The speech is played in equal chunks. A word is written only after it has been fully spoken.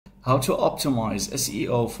How to optimize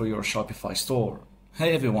SEO for your Shopify store.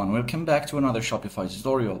 Hey everyone, welcome back to another Shopify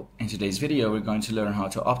tutorial. In today's video, we're going to learn how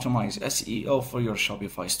to optimize SEO for your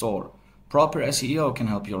Shopify store. Proper SEO can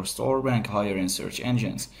help your store rank higher in search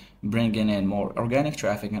engines, bringing in more organic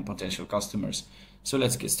traffic and potential customers. So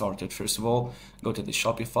let's get started. First of all, go to the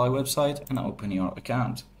Shopify website and open your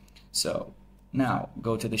account. So now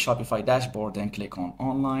go to the Shopify dashboard and click on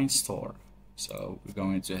Online Store. So we're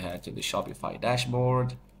going to head to the Shopify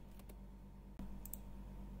dashboard.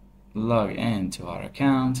 Log into our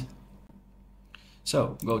account.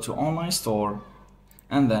 So go to Online Store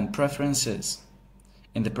and then Preferences.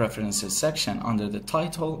 In the Preferences section, under the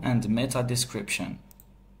title and meta description,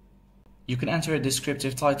 you can enter a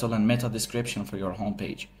descriptive title and meta description for your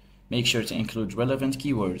homepage. Make sure to include relevant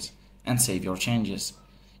keywords and save your changes.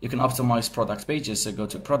 You can optimize product pages, so go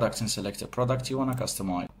to Products and select a product you want to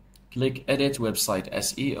customize. Click Edit Website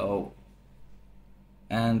SEO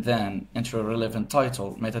and then enter a relevant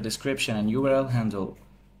title, meta description, and URL handle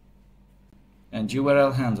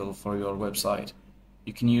for your website.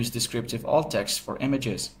 You can use descriptive alt text for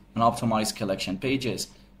images and optimize collection pages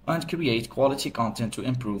and create quality content to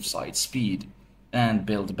improve site speed and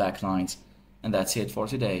build backlinks. And that's it for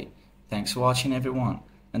today. Thanks for watching everyone,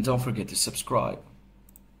 and don't forget to subscribe.